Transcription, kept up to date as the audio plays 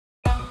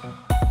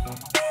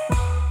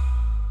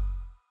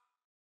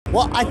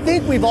Well, I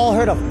think we've all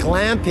heard of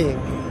glamping,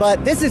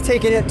 but this is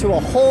taking it to a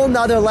whole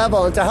nother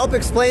level. And to help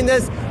explain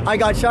this, I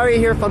got Shari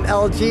here from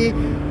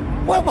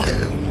LG. What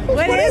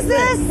is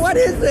this? What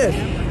is this?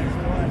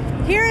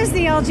 Here is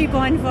the LG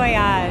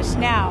Voyage.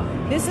 Now,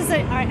 this is,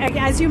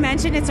 as you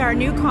mentioned, it's our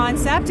new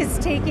concept. It's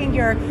taking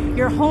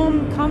your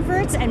home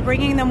comforts and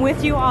bringing them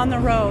with you on the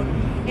road.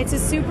 It's a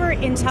super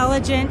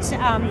intelligent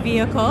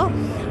vehicle,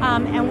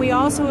 and we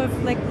also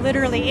have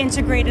literally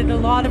integrated a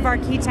lot of our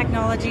key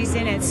technologies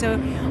in it. So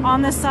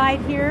on the side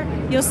here,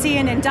 you'll see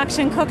an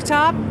induction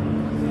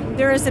cooktop.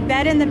 There is a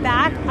bed in the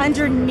back.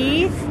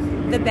 Underneath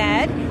the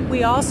bed,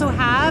 we also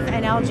have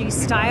an LG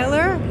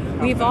styler.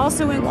 We've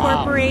also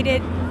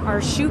incorporated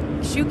our shoe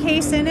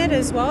case in it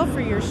as well for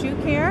your shoe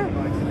care,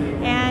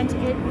 and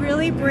it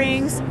really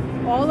brings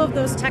all of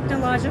those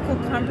technological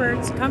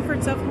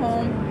comforts of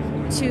home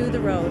to the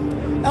road.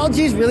 LG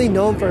is really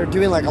known for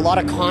doing like a lot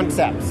of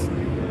concepts.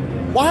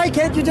 Why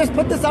can't you just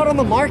put this out on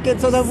the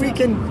market so that we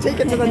can take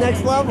it to the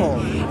next level?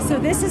 So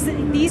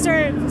these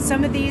are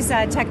some of these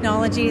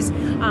technologies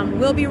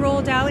will be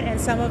rolled out, and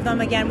some of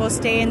them again will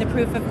stay in the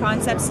proof of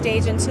concept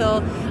stage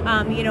until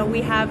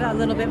we have a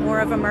little bit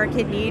more of a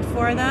market need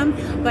for them.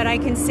 But I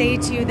can say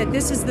to you that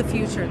this is the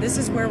future. This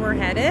is where we're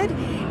headed,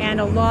 and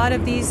a lot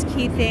of these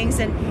key things.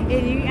 And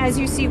as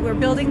you see, we're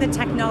building the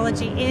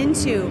technology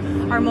into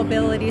our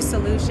mobility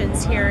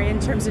solutions here in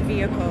terms of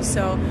vehicles.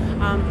 So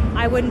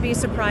I wouldn't be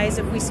surprised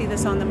if we see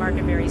this on the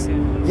market very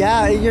soon.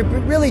 Yeah, you're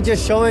really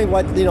just showing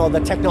what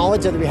the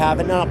technology that we have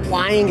and then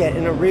applying it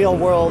in a real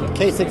world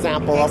case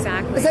example of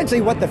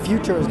essentially what the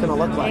future is going to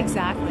look like.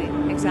 Exactly.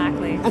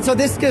 And so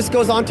this just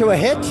goes onto a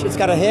hitch. It's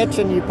got a hitch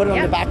and you put it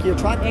on the back of your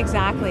truck.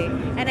 Exactly.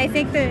 And I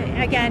think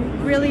that,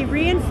 again, really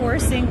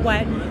reinforcing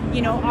what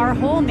our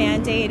whole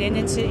mandate and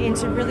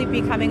into really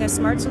becoming a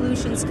smart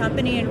solutions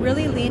company, and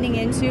really leaning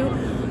into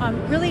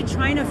really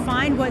trying to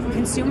find what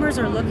consumers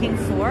are looking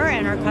for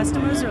and our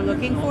customers are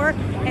looking for,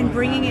 and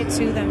bringing it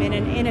to them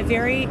in a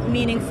very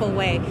meaningful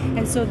way.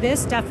 And so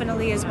this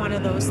definitely is one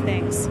of those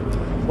things.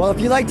 Well, if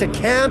you like to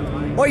camp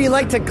or you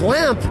like to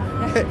glamp,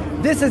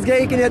 this is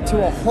taking it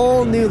to a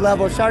whole new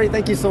level. Shari,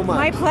 thank you so much.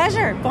 My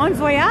pleasure. Bon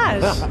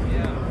voyage.